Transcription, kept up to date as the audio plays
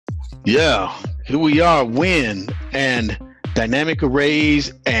Yeah, here we are. Wyn and Dynamic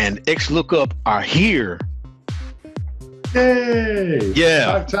Arrays and XLOOKUP are here. Yay! Yeah,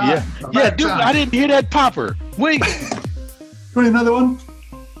 About time. yeah, About yeah, dude. time. I didn't hear that popper. Wait. Want another one?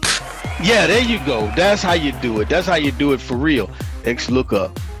 Yeah, there you go. That's how you do it. That's how you do it for real.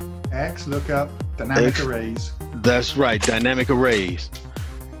 XLOOKUP. XLOOKUP, Dynamic Arrays. That's right. Dynamic Arrays.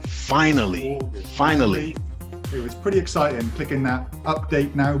 Finally. It was pretty exciting clicking that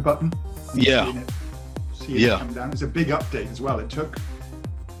update now button. Yeah. Seeing it come down. It's a big update as well. It took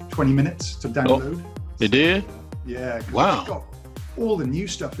 20 minutes to download. Oh, it did? Yeah. Wow. It's got all the new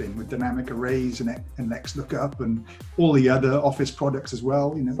stuff in with Dynamic Arrays and XLOOKUP and all the other Office products as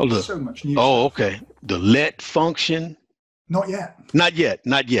well. You know, so much new stuff. Okay. The let function. Not yet. Not yet.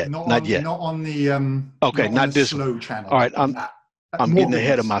 Not on the okay, not this slow channel. All right, I'm getting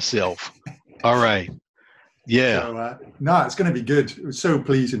ahead of myself. All right. Yeah. So, no, it's going to be good. It was so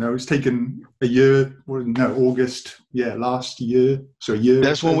pleased, you know. It's taken a year, August, last year. So a year.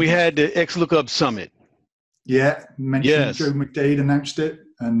 That's when we had the XLOOKUP Summit. Yeah, mentioned Joe McDade announced it,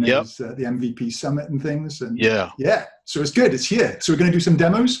 and there's the MVP Summit and things. And yeah. So it's good. It's here. So we're going to do some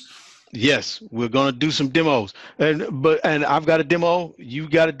demos. Yes, we're gonna do some demos, and I've got a demo. You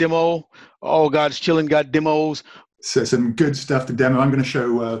got a demo. All God's Chilling got demos. So some good stuff to demo. I'm going to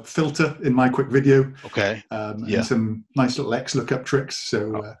show filter in my quick video. Okay. And some nice little XLOOKUP tricks.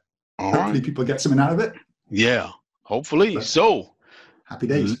 So hopefully people get something out of it. Yeah, hopefully. So happy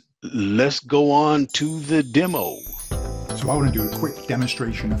days. Let's go on to the demo. So I want to do a quick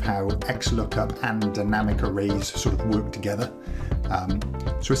demonstration of how XLOOKUP and Dynamic Arrays sort of work together.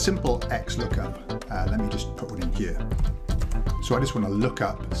 So a simple XLOOKUP, let me just put one in here. So I just want to look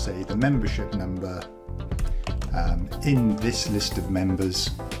up, say, the membership number in this list of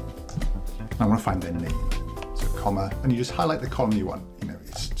members. I want to find their name. So comma, and you just highlight the column you want. You know,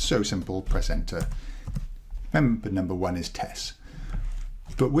 it's so simple, press enter. Member number 1 is Tess.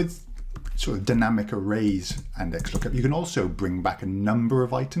 But with sort of Dynamic Arrays and XLOOKUP, you can also bring back a number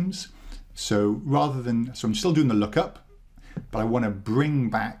of items. So I'm still doing the lookup, but I want to bring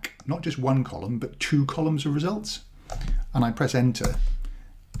back not just one column, but 2 columns of results. And I press enter,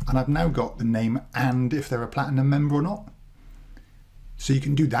 and I've now got the name and if they're a platinum member or not. So you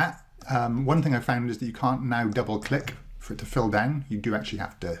can do that. One thing I found is that you can't now double click for it to fill down. You do actually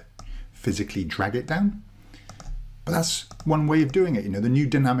have to physically drag it down. But that's one way of doing it. You know, the new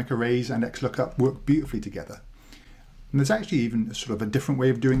Dynamic Arrays and XLOOKUP work beautifully together. And there's actually even sort of a different way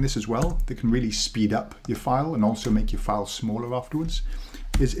of doing this as well that can really speed up your file and also make your file smaller afterwards,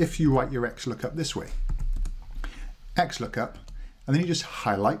 is if you write your XLOOKUP this way. XLOOKUP, and then you just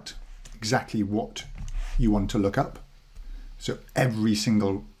highlight exactly what you want to look up. So every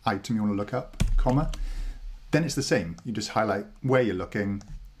single item you want to look up, comma. Then it's the same. You just highlight where you're looking,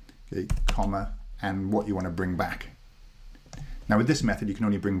 okay, comma, and what you want to bring back. Now with this method, you can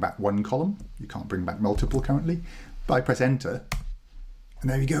only bring back one column. You can't bring back multiple currently. But I press enter, and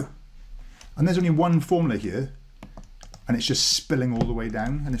there you go. And there's only one formula here, and it's just spilling all the way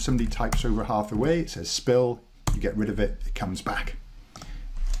down. And if somebody types over half the way, it says spill, you get rid of it, it comes back.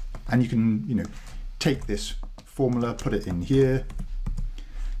 And you can, you know, take this formula, put it in here,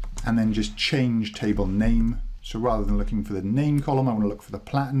 and then just change table name. So rather than looking for the name column, I want to look for the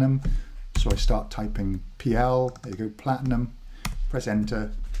platinum. So I start typing PL, there you go, platinum, press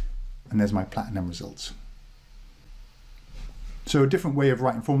enter, and there's my platinum results. So a different way of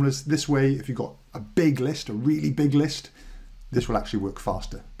writing formulas. This way, if you've got a big list, a really big list, this will actually work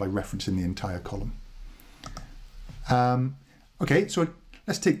faster by referencing the entire column. Okay, so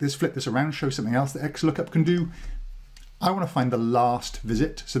let's take this, flip this around, show something else that XLOOKUP can do. I want to find the last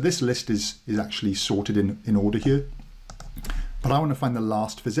visit. So this list is actually sorted in order here, but I want to find the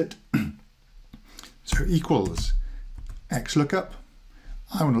last visit. So equals XLOOKUP.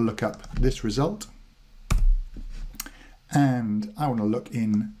 I want to look up this result, and I want to look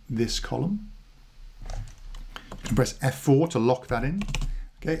in this column. You can press F4 to lock that in.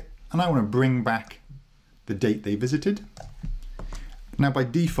 Okay, and I want to bring back the date they visited. Now by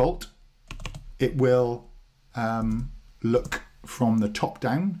default, it will look from the top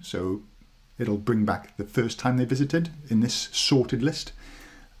down, so it'll bring back the first time they visited in this sorted list.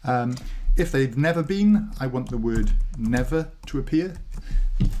 If they've never been, I want the word never to appear.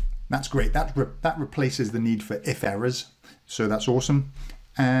 That's great. That replaces the need for if errors, so that's awesome.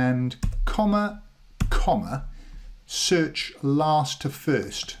 And comma, comma, search last to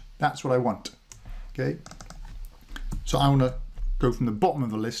first. That's what I want. Okay. So I want to go from the bottom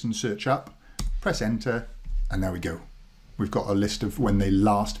of the list and search up, press enter, and there we go. We've got a list of when they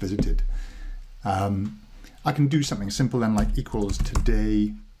last visited. I can do something simple then, like equals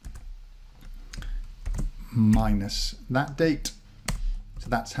today minus that date. So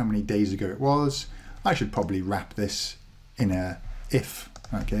that's how many days ago it was. I should probably wrap this in a if.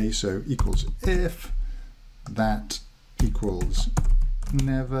 Okay, so equals if that equals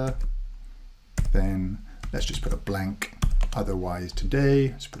never, then let's just put a blank, otherwise today.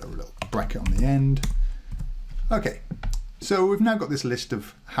 Let's put a little bracket on the end. Okay, so we've now got this list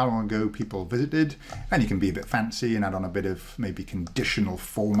of how long ago people visited, and you can be a bit fancy and add on a bit of maybe conditional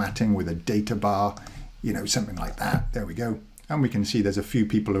formatting with a data bar, you know, something like that. There we go. And we can see there's a few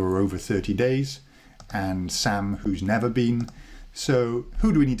people who are over 30 days and Sam who's never been. So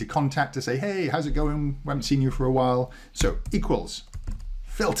who do we need to contact to say, hey, how's it going? We haven't seen you for a while. So equals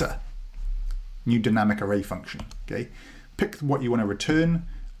filter, new dynamic array function. Okay, pick what you want to return.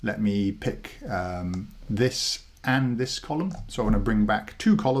 Let me pick this and this column. So I want to bring back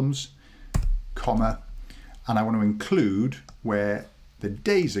 2 columns, comma, and I want to include where the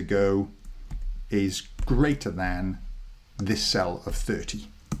days ago is greater than this cell of 30.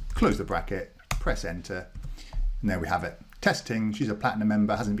 Close the bracket, press enter, and there we have it. Testing, she's a platinum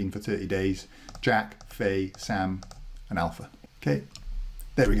member, hasn't been for 30 days. Jack, Faye, Sam, and Alpha. Okay,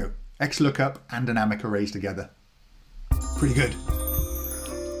 there we go. XLOOKUP and dynamic arrays together. Pretty good.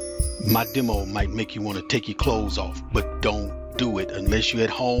 My demo might make you want to take your clothes off, but don't do it unless you're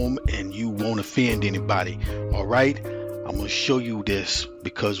at home and you won't offend anybody. All right, I'm going to show you this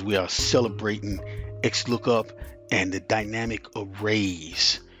because we are celebrating XLOOKUP and the dynamic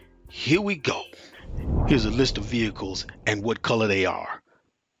arrays. Here we go. Here's a list of vehicles and what color they are.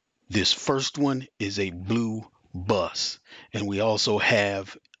 This first one is a blue bus, and we also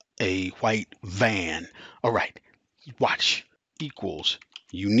have a white van. All right, watch. Equals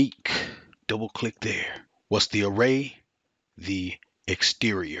unique. Double click there. What's the array? The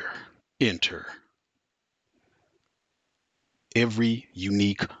exterior. Enter. Every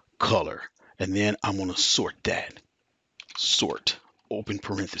unique color. And then I'm going to sort that. Sort. Open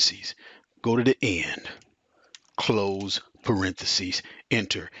parentheses. Go to the end. Close parentheses.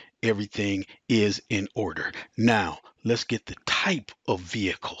 Enter. Everything is in order. Now, let's get the type of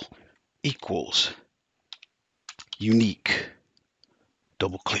vehicle. Equals unique.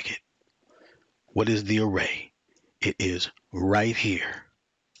 Double click it. What is the array? It is right here.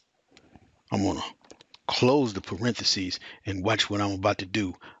 I'm going to close the parentheses and watch what I'm about to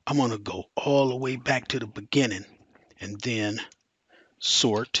do. I'm going to go all the way back to the beginning and then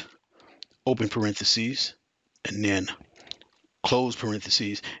sort, open parentheses, and then close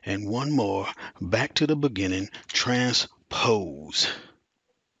parentheses, and one more, back to the beginning, transpose.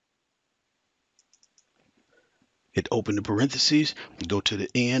 It opened the parentheses, go to the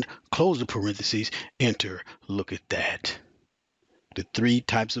end, close the parentheses, enter. Look at that. The 3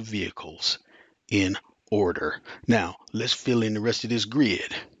 types of vehicles in order. Now, let's fill in the rest of this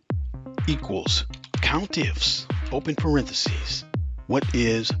grid. Equals countifs, open parentheses. What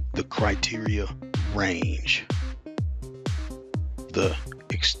is the criteria range? The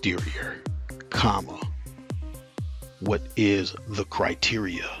exterior, comma. What is the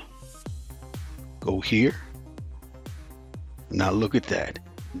criteria? Go here. Now look at that.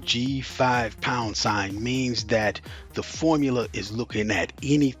 G5 # means that the formula is looking at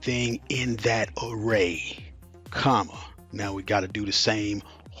anything in that array, comma. Now we got to do the same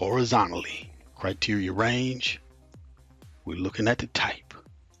horizontally. Criteria range. We're looking at the type,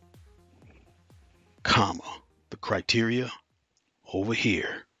 comma. The criteria over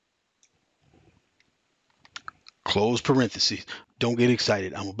here. Close parentheses. Don't get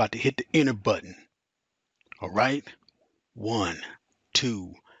excited. I'm about to hit the enter button. All right. 1,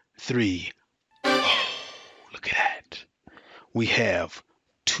 2, 3. Oh, look at that. We have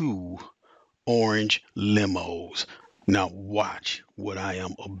 2 orange limos. Now watch what I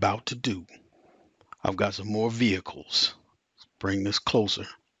am about to do. I've got some more vehicles. Let's bring this closer.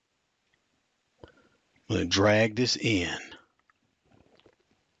 I'm going to drag this in.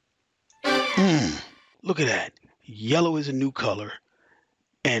 Look at that. Yellow is a new color.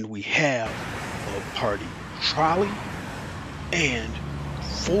 And we have a party trolley and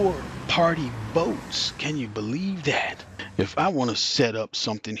 4 party boats. Can you believe that? If I want to set up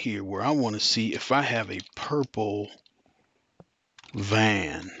something here where I want to see if I have a purple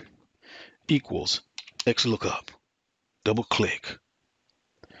van, equals XLOOKUP. Double click.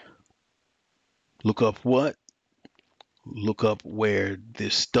 Look up what? Look up where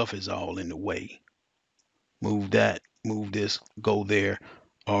this stuff is all in the way. Move that, move this, go there.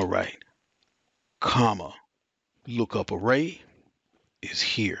 All right. Comma. Lookup array is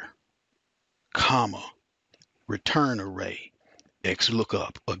here, comma, return array,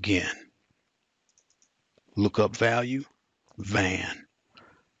 XLOOKUP again. Lookup value, van,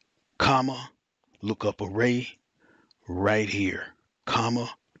 comma, lookup array right here, comma,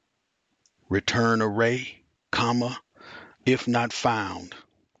 return array, comma, if not found.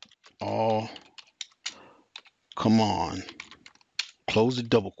 All, come on, close the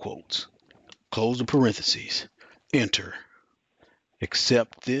double quotes, close the parentheses, enter.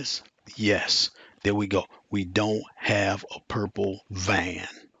 Accept this, yes. There we go. We don't have a purple van,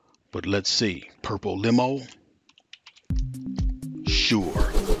 but let's see. Purple limo,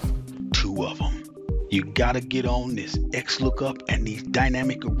 sure, 2 of them. You gotta get on this XLOOKUP and these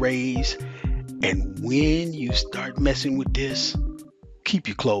dynamic arrays, and when you start messing with this, keep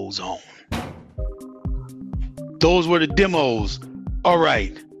your clothes on. Those were the demos. All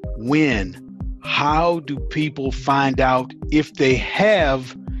right, Wyn, how do people find out if they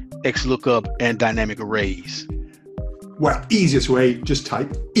have XLOOKUP and dynamic arrays? Well, easiest way, just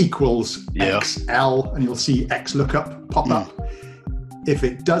type equals XL and you'll see XLOOKUP pop up. If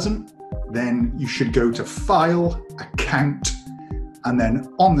it doesn't, then you should go to File, Account, and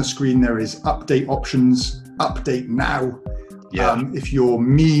then on the screen there is Update Options, Update Now. If your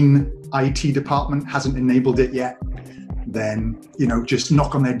mean IT department hasn't enabled it yet, then, you know, just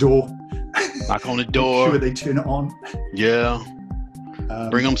knock on their door. Knock on the door. Make sure they turn it on. Yeah.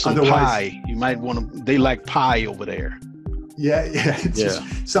 Bring them some pie. You might want to, they like pie over there. Yeah. It's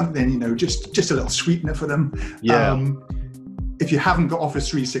just something, you know, just a little sweetener for them. Yeah. If you haven't got Office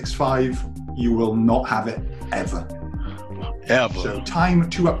 365, you will not have it ever. So time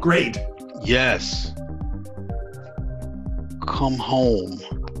to upgrade. Yes. Come home.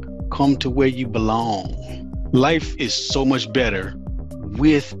 Come to where you belong. Life is so much better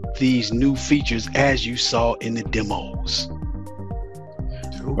with these new features, as you saw in the demos.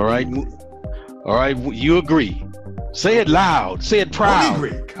 All right. You agree. Say it loud. Say it proud. I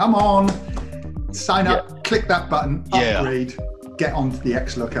agree. Come on. Sign up. Click that button. Upgrade. Get onto the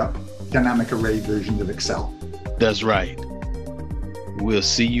XLOOKUP dynamic array version of Excel. That's right. We'll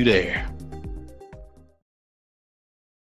see you there.